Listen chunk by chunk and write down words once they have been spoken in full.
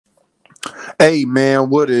Hey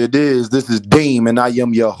man, what it is? This is Deem, and I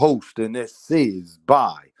am your host, and this is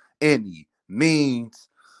By Any Means.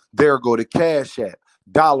 There go to Cash App,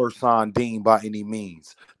 $ Deem by any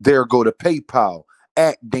means. There go to PayPal,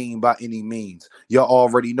 at Deem by any means. You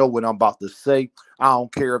already know what I'm about to say. I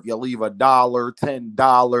don't care if you leave $1, $10,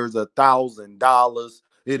 $1,000.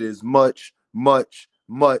 It is much, much,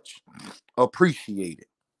 much appreciated.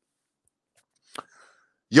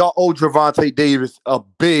 Y'all owe Gervonta Davis a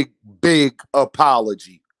big, big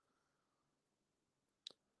apology.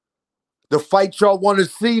 The fight y'all want to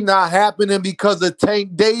see not happening because of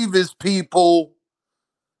Tank Davis, people.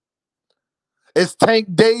 It's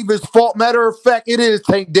Tank Davis' fault. Matter of fact, it is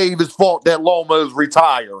Tank Davis' fault that Loma is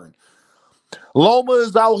retiring. Loma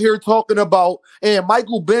is out here talking about, and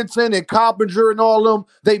Michael Benson and Coppinger and all them,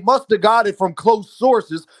 they must have got it from close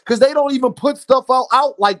sources because they don't even put stuff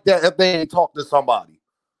out like that if they ain't talk to somebody.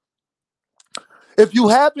 If you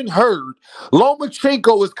haven't heard,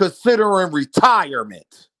 Lomachenko is considering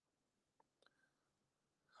retirement.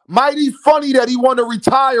 Mighty funny that he want to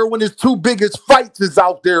retire when his two biggest fights is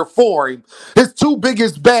out there for him. His two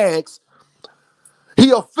biggest bags.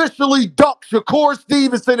 He officially ducked Shakur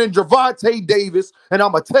Stevenson and Gervonta Davis, and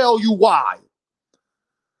I'm going to tell you why.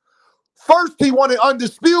 First, he wanted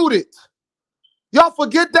undisputed. Y'all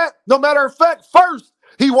forget that? No matter of fact, first,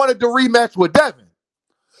 he wanted the rematch with Devin.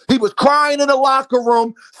 He was crying in the locker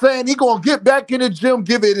room, saying he going to get back in the gym,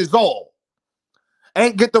 give it his all.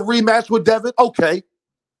 Ain't get the rematch with Devin? Okay.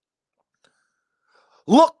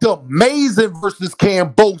 Looked amazing versus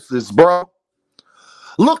Kambosos, bro.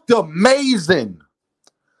 Looked amazing.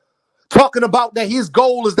 Talking about that his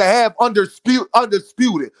goal is to have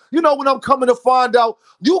undisputed. You know, when I'm coming to find out,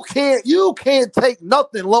 you can't take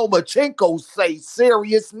nothing Lomachenko say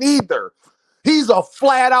serious neither. He's a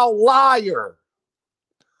flat out liar.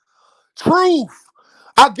 Truth.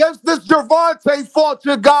 I guess this Gervonta fought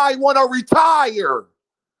your guy want to retire.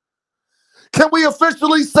 Can we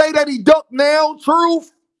officially say that he ducked now,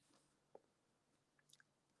 Truth?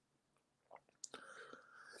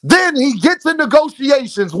 Then he gets in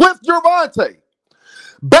negotiations with Gervonta.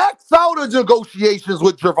 Backs out of negotiations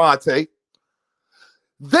with Gervonta.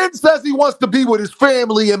 Then says he wants to be with his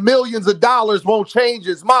family and millions of dollars won't change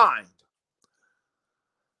his mind.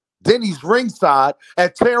 Then he's ringside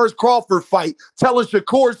at Terrence Crawford fight, telling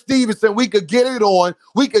Shakur Stevenson we could get it on.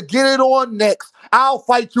 We could get it on next. I'll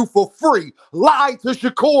fight you for free. Lied to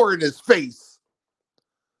Shakur in his face.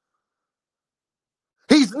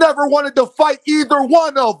 He's never wanted to fight either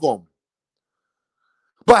one of them,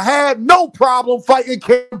 but had no problem fighting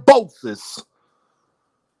Kambosos.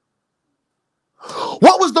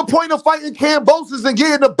 What was the point of fighting Kambosos and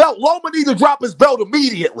getting the belt? Loma need to drop his belt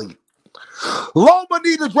immediately. Loma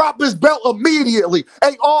need to drop his belt immediately.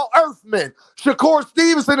 Hey, all Earthmen, Shakur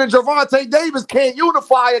Stevenson and Gervonta Davis can't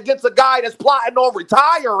unify against a guy that's plotting on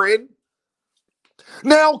retiring.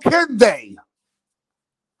 Now, can they?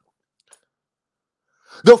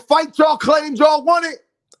 The fight y'all claimed y'all wanted,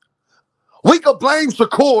 we could blame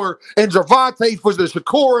Shakur and Gervonta for the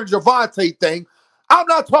Shakur and Gervonta thing. I'm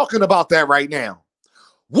not talking about that right now.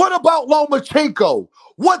 What about Lomachenko?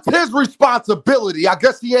 What's his responsibility? I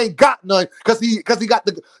guess he ain't got none because he got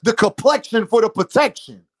the complexion for the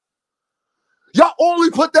protection. Y'all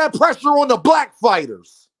only put that pressure on the black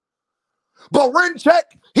fighters. But Rinchek,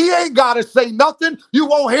 he ain't got to say nothing. You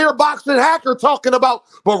won't hear Boxing Hacker talking about,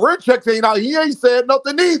 but Rinchek ain't out. He ain't said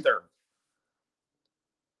nothing either.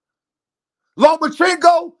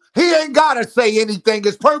 Lomachenko, he ain't got to say anything.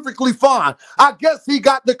 It's perfectly fine. I guess he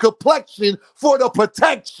got the complexion for the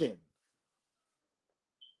protection.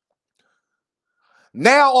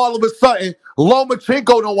 Now, all of a sudden,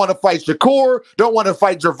 Lomachenko don't want to fight Shakur, don't want to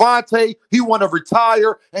fight Gervonta. He want to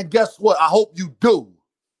retire, and guess what? I hope you do.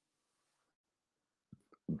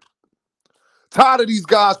 Tired of these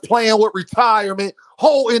guys playing with retirement,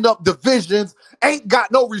 holding up divisions, ain't got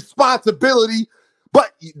no responsibility.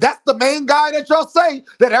 But that's the main guy that y'all say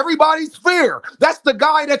that everybody's fear. That's the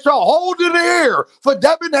guy that y'all hold in the air for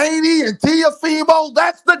devinhaney and Teofimolopez.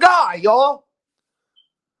 That's the guy, y'all.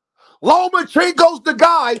 Lomachenko's the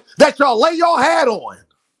guy that y'all lay your hat on.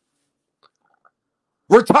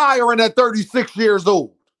 Retiring at 36 years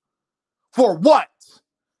old. For what?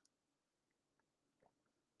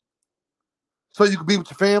 So you could be with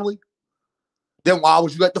your family? Then why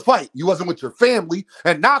was you at the fight? You wasn't with your family.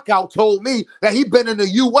 And Knockout told me that he been in the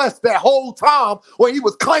U.S. that whole time where he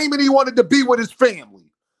was claiming he wanted to be with his family.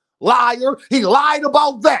 Liar. He lied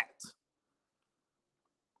about that.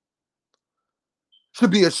 Should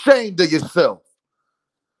be ashamed of yourself.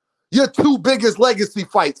 Your two biggest legacy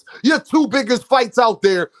fights, your two biggest fights out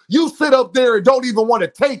there, you sit up there and don't even want to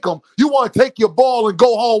take them. You want to take your ball and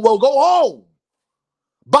go home. Well, go home.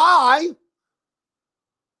 Bye.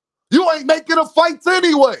 You ain't making the fights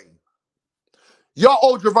anyway. Y'all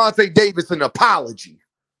owe Gervonta Davis an apology.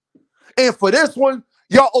 And for this one,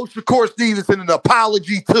 y'all owe Shakur Stevenson an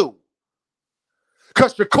apology too.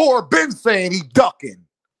 Because Shakur been saying he ducking.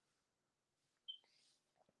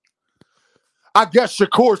 I guess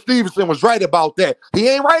Shakur Stevenson was right about that. He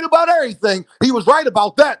ain't right about everything. He was right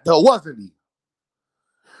about that though, wasn't he?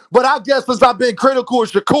 But I guess since I've been critical of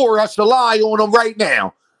Shakur, I should lie on him right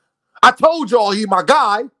now. I told y'all he my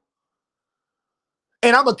guy.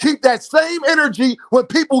 And I'm going to keep that same energy when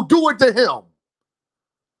people do it to him.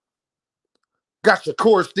 Got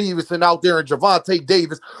Shakur Stevenson out there and Gervonta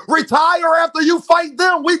Davis. Retire after you fight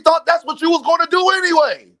them. We thought that's what you was going to do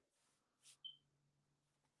anyway.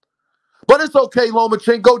 But it's okay,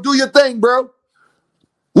 Lomachenko. Do your thing, bro.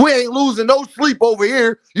 We ain't losing no sleep over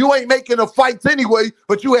here. You ain't making the fights anyway,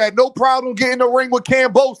 but you had no problem getting in the ring with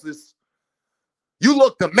Kambosos. You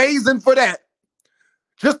looked amazing for that.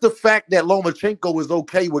 Just the fact that Lomachenko is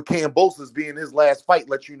okay with Kambosos being his last fight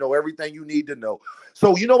lets you know everything you need to know.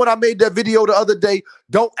 So you know when I made that video the other day,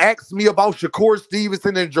 don't ask me about Shakur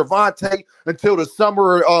Stevenson and Gervonta until the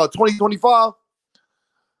summer of 2025.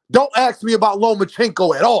 Don't ask me about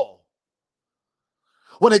Lomachenko at all.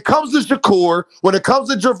 When it comes to Shakur, when it comes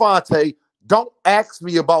to Gervonta, don't ask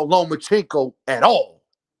me about Lomachenko at all.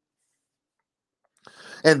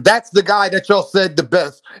 And that's the guy that y'all said the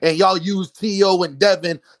best. And y'all used Teo and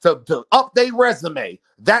Devin to up their resume.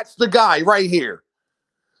 That's the guy right here.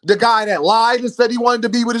 The guy that lied and said he wanted to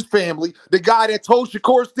be with his family. The guy that told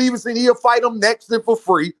Shakur Stevenson he'll fight him next and for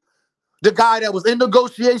free. The guy that was in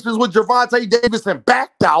negotiations with Gervonta Davis and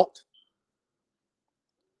backed out.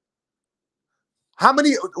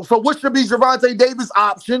 So what should be Gervonta Davis'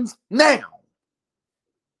 options now?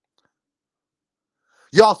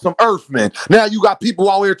 Y'all some earthmen. Now you got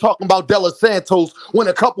people out here talking about De Los Santos when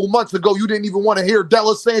a couple months ago you didn't even want to hear De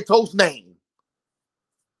Los Santos' name.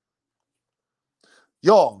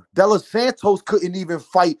 Y'all, De Los Santos couldn't even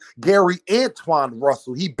fight Gary Antoine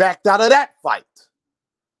Russell. He backed out of that fight.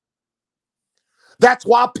 That's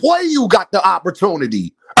why Playu got the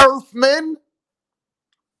opportunity. Earthmen.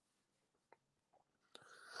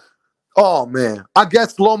 Oh, man. I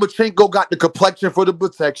guess Lomachenko got the complexion for the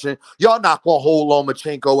protection. Y'all not going to hold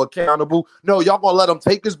Lomachenko accountable. No, y'all going to let him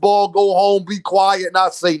take his ball, go home, be quiet,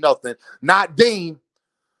 not say nothing. Not Dean.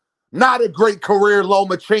 Not a great career,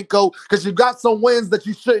 Lomachenko, because you got some wins that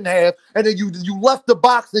you shouldn't have, and then you left the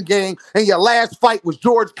boxing game, and your last fight was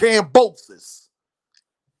George Kambosos.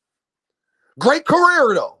 Great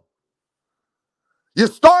career, though. You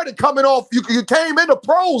started coming off, you came into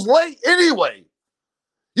pros late anyway.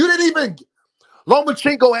 You didn't even,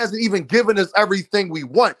 Lomachenko hasn't even given us everything we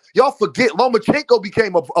want. Y'all forget, Lomachenko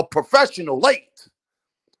became a professional late.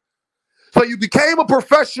 So you became a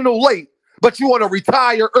professional late, but you want to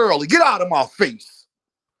retire early. Get out of my face.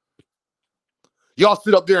 Y'all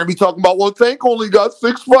sit up there and be talking about, well, Tank only got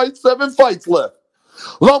 6 fights, 7 fights left.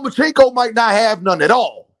 Lomachenko might not have none at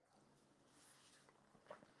all.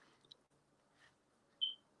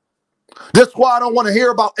 That's why I don't want to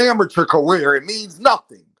hear about amateur career. It means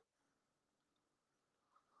nothing.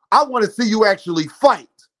 I want to see you actually fight.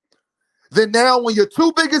 Then now when your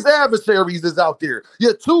 2 biggest adversaries is out there,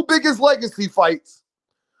 your 2 biggest legacy fights,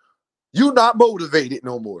 you not motivated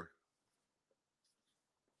no more.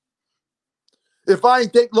 If I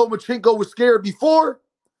ain't think Lomachenko was scared before,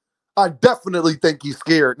 I definitely think he's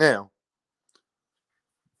scared now.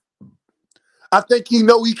 I think he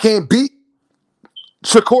know he can't beat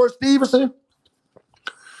Shakur Stevenson.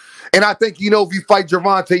 And I think, if you fight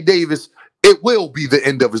Gervonta Davis, it will be the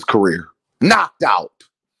end of his career. Knocked out.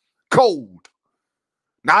 Cold.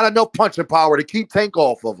 Not enough punching power to keep Tank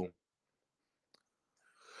off of him.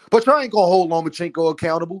 But you ain't going to hold Lomachenko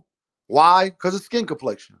accountable. Why? Because of skin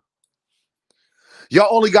complexion. Y'all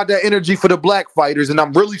only got that energy for the black fighters, and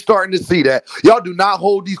I'm really starting to see that. Y'all do not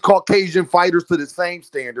hold these Caucasian fighters to the same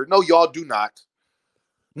standard. No, y'all do not.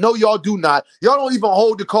 No, y'all do not. Y'all don't even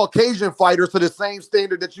hold the Caucasian fighters to the same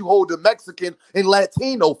standard that you hold the Mexican and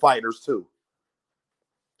Latino fighters to.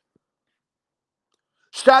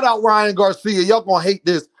 Shout out Ryan Garcia. Y'all gonna hate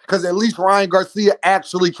this because at least Ryan Garcia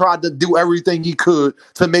actually tried to do everything he could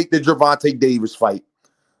to make the Gervonta Davis fight.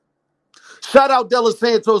 Shout out De Los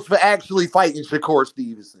Santos for actually fighting Shakur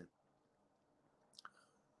Stevenson.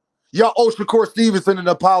 Y'all owe Shakur Stevenson an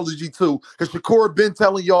apology too, because Shakur been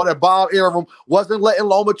telling y'all that Bob Arum wasn't letting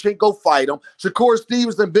Lomachenko fight him. Shakur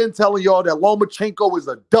Stevenson been telling y'all that Lomachenko is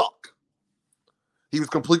a duck. He was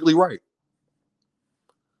completely right.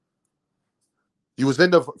 You was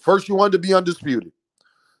in the first, you wanted to be undisputed.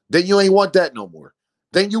 Then you ain't want that no more.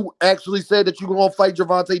 Then you actually said that you were going to fight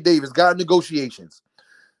Gervonta Davis, got negotiations.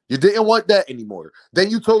 You didn't want that anymore. Then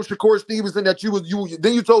you told Shakur Stevenson that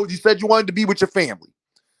you said you wanted to be with your family.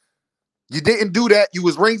 You didn't do that. You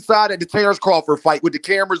was ringside at the Terrence Crawford fight with the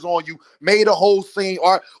cameras on you, made a whole scene.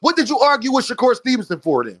 What did you argue with Shakur Stevenson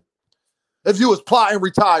for then? If you was plotting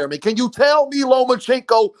retirement, can you tell me,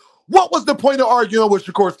 Lomachenko, what was the point of arguing with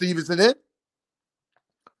Shakur Stevenson then?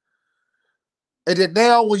 And then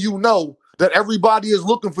now when you know that everybody is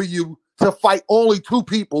looking for you to fight only two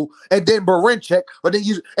people, and then Barinchek,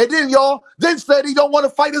 y'all then said he don't want to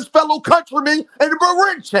fight his fellow countrymen and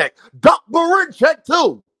Barinchek. Duck Barinchek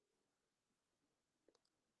too.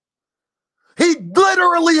 He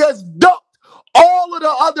literally has ducked all of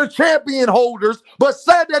the other champion holders, but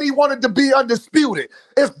said that he wanted to be undisputed.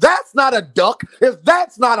 If that's not a duck, if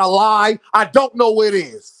that's not a lie, I don't know what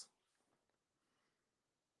is.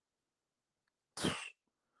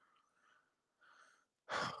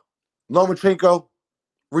 Lomachenko,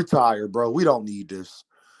 retire, bro. We don't need this.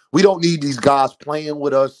 We don't need these guys playing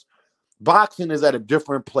with us. Boxing is at a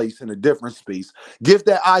different place in a different space. Give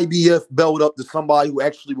that IBF belt up to somebody who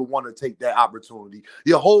actually would want to take that opportunity.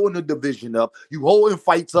 You're holding the division up. You holding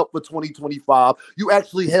fights up for 2025. You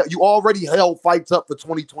already held fights up for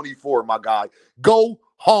 2024, my guy. Go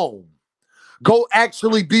home. Go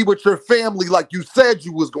actually be with your family like you said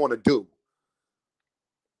you was going to do.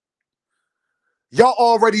 Y'all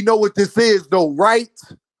already know what this is, though, right?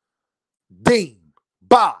 Deem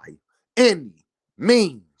by any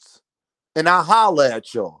means. And I holla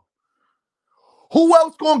at y'all. Who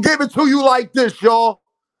else gonna give it to you like this, y'all?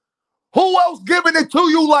 Who else giving it to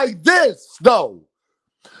you like this, though?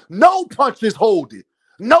 No punches hold it.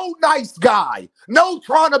 No nice guy. No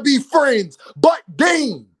trying to be friends, but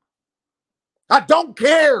Dean. I don't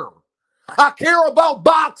care. I care about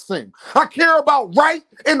boxing. I care about right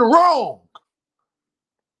and wrong.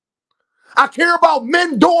 I care about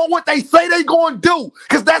men doing what they say they gonna do,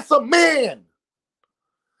 because that's a man.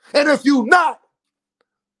 And if you not,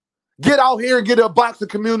 get out here and get a boxing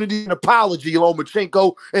community an apology,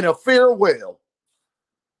 Lomachenko, and a farewell.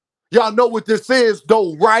 Y'all know what this is,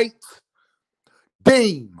 though, right?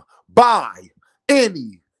 Deem by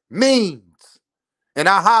any means. And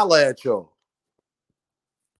I holla at y'all.